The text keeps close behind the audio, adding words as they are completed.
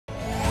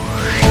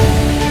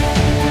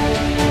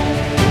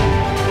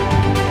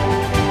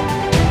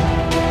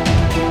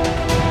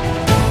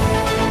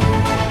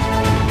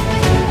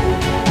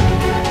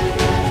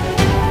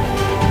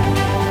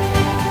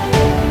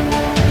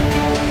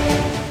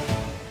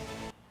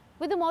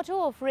With the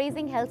motto of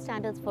raising health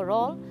standards for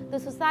all, the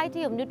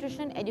Society of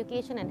Nutrition,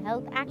 Education and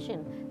Health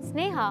Action,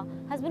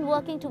 SNEHA, has been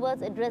working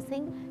towards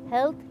addressing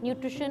health,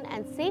 nutrition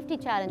and safety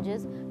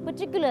challenges,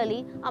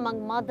 particularly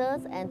among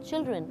mothers and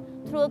children,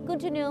 through a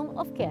continuum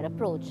of care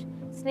approach.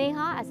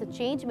 SNEHA, as a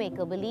change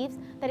maker, believes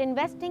that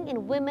investing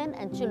in women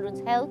and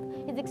children's health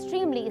is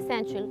extremely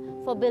essential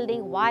for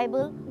building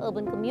viable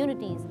urban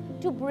communities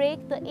to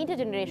break the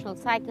intergenerational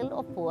cycle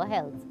of poor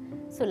health.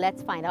 So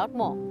let's find out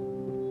more.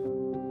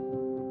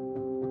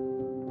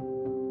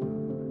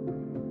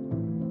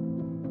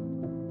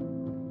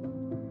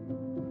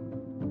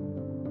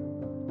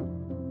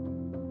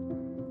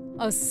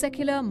 A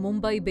secular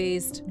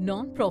Mumbai-based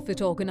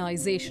non-profit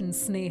organisation,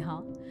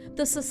 SNEHA,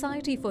 the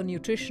Society for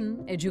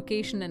Nutrition,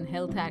 Education and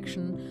Health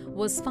Action,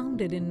 was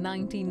founded in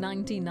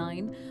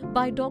 1999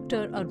 by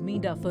Dr.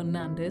 Armida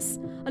Fernandez,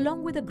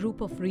 along with a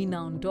group of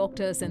renowned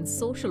doctors and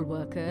social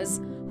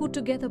workers who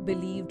together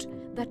believed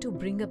that to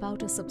bring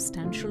about a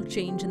substantial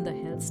change in the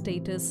health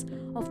status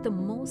of the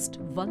most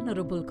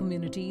vulnerable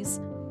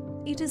communities,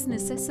 it is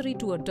necessary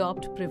to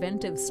adopt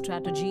preventive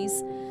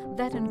strategies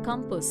that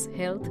encompass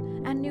health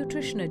and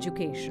nutrition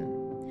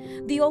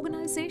education. The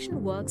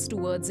organization works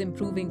towards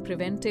improving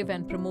preventive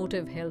and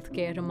promotive health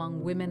care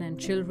among women and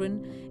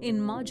children in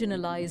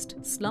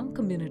marginalized slum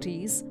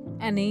communities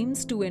and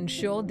aims to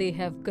ensure they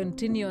have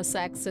continuous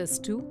access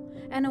to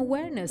and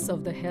awareness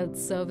of the health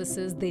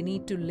services they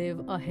need to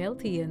live a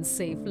healthy and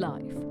safe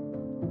life.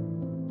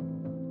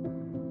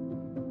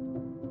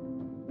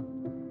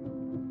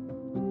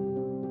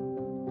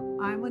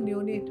 I'm a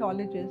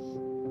neonatologist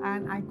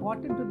and I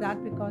got into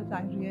that because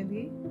I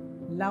really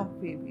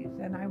love babies,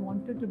 and I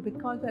wanted to,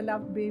 because I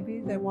love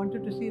babies, I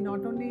wanted to see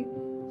not only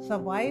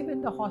survive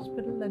in the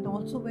hospital and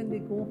also when they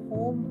go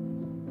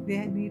home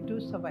they need to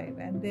survive,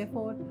 and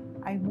therefore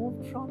I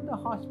moved from the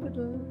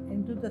hospital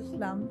into the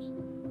slums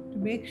to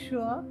make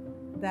sure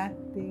that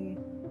they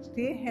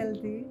stay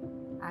healthy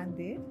and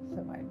they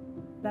survive.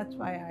 That's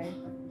why I,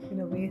 in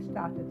a way,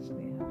 started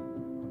SNEHA.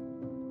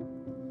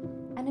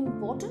 An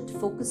important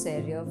focus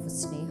area for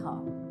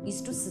SNEHA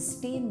is to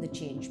sustain the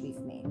change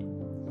we've made.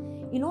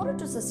 In order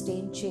to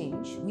sustain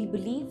change, we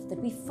believe that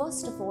we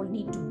first of all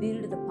need to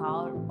build the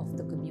power of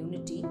the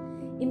community,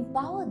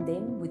 empower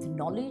them with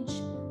knowledge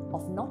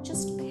of not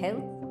just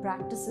health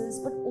practices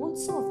but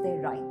also of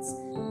their rights.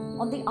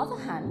 On the other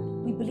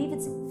hand, we believe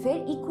it's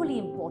very equally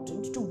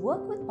important to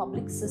work with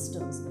public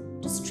systems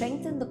to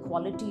strengthen the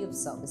quality of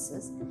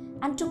services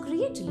and to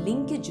create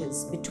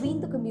linkages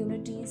between the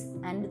communities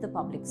and the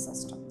public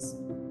systems.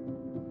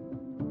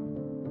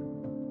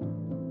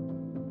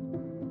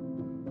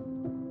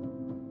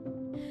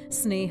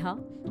 SNEHA,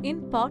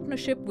 in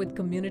partnership with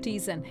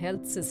communities and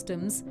health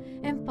systems,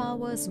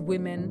 empowers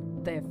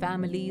women, their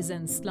families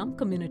and slum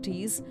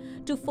communities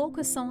to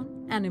focus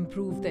on and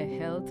improve their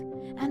health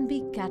and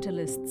be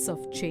catalysts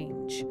of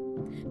change.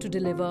 To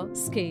deliver,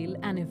 scale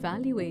and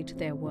evaluate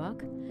their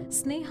work,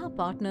 SNEHA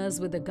partners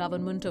with the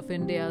Government of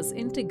India's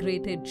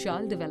Integrated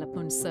Child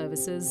Development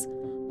Services,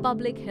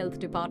 public health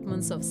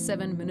departments of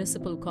 7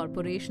 municipal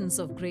corporations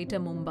of Greater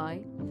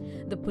Mumbai,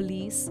 the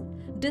police,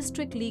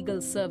 District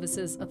Legal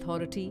Services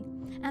Authority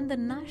and the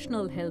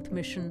National Health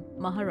Mission,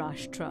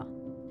 Maharashtra.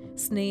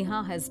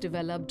 SNEHA has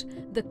developed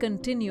the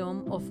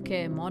continuum of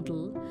care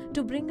model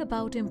to bring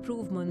about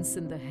improvements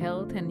in the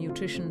health and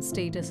nutrition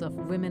status of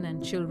women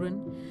and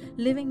children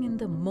living in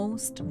the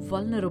most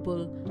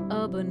vulnerable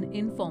urban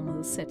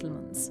informal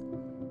settlements.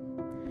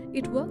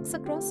 It works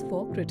across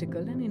 4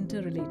 critical and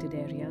interrelated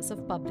areas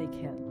of public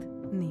health,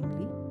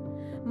 namely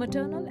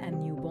maternal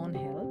and newborn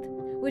health,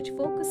 which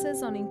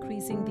focuses on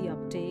increasing the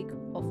uptake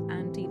of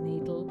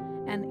antenatal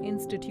and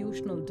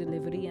institutional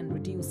delivery and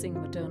reducing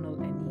maternal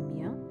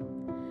anemia;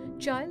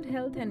 child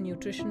health and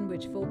nutrition,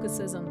 which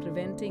focuses on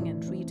preventing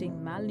and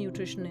treating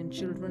malnutrition in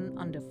children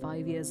under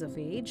 5 years of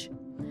age;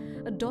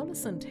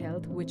 adolescent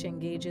health, which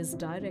engages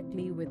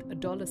directly with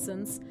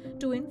adolescents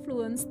to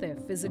influence their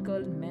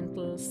physical,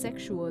 mental,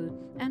 sexual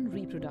and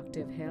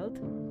reproductive health;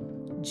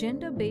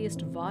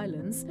 gender-based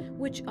violence,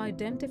 which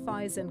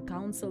identifies and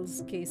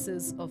counsels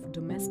cases of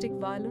domestic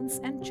violence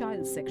and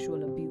child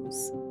sexual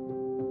abuse.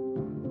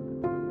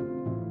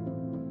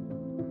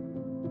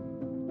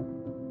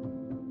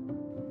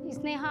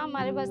 Sneha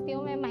हमारे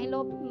बस्तियों में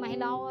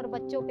महिलाओं और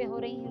बच्चों पे हो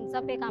रही हिंसा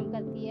पे काम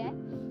करती है।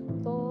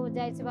 तो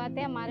जाहिर सी बात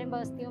है, हमारे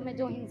बस्तियों में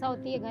जो हिंसा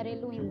होती है,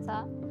 घरेलू हिंसा,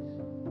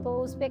 तो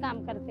उस पे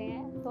काम करते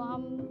हैं। तो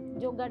हम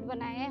जो गठ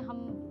बनाए हैं, हम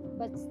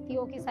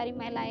बस्तियों की सारी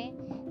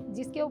महिलाएं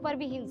जिसके ऊपर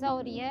भी हिंसा हो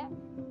रही है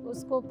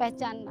उसको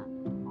पहचानना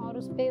और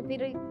उस पर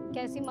फिर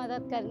कैसी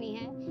मदद करनी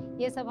है,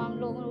 ये सब हम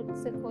लोगों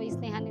को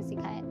स्नेहा ने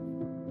सिखाया।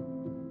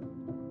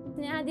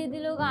 स्नेहा दीदी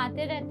लोग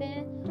आते रहते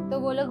हैं तो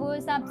वो लोग वो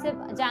हिसाब से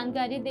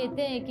जानकारी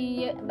देते हैं कि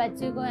ये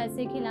बच्चे को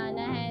ऐसे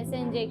खिलाना है, ऐसे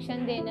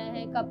इंजेक्शन देना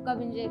है, कब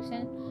कब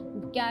इंजेक्शन,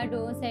 क्या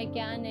डोज है,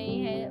 क्या नहीं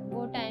है,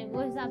 वो टाइम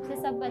वो हिसाब से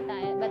सब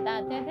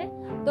बताते थे।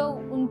 तो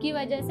उनकी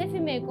वजह से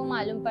फिर मेरे को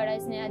मालूम पड़ा,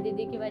 स्नेहा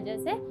दीदी की वजह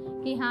से,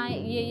 कि हाँ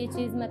ये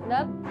चीज़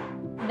मतलब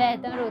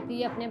बेहतर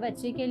होती है अपने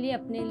बच्चे के लिए,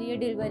 अपने लिए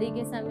डिलीवरी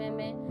के समय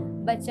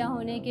में, बच्चा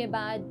होने के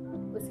बाद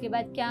उसके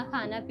बाद क्या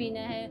खाना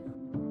पीना है।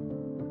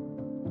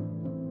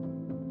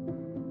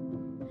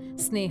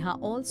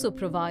 SNEHA also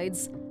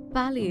provides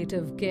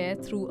palliative care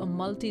through a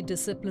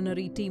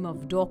multidisciplinary team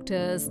of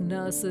doctors,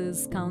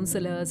 nurses,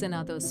 counselors and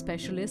other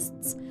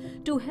specialists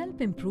to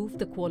help improve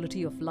the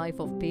quality of life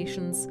of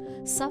patients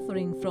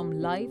suffering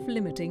from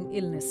life-limiting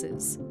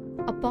illnesses.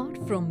 Apart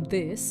from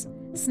this,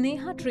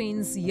 SNEHA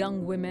trains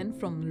young women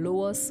from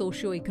lower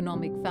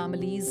socio-economic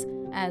families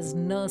as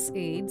nurse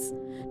aides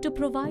to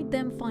provide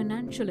them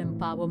financial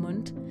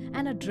empowerment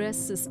and address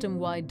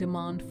system-wide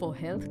demand for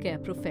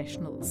healthcare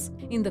professionals.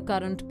 In the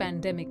current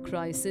pandemic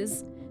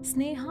crisis,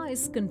 SNEHA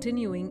is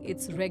continuing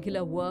its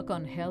regular work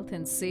on health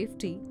and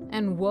safety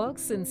and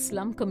works in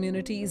slum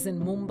communities in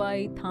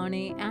Mumbai,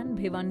 Thane and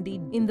Bhiwandi.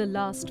 In the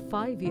last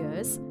 5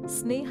 years,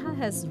 SNEHA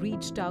has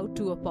reached out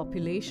to a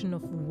population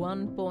of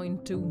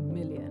 1.2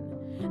 million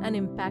and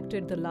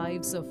impacted the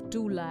lives of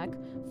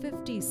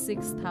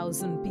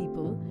 256,000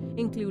 people,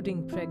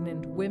 including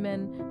pregnant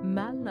women,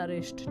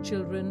 malnourished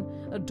children,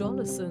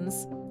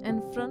 adolescents,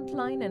 and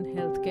frontline and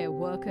healthcare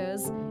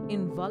workers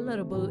in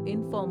vulnerable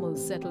informal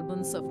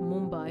settlements of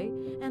Mumbai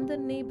and the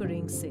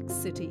neighboring 6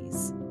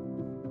 cities.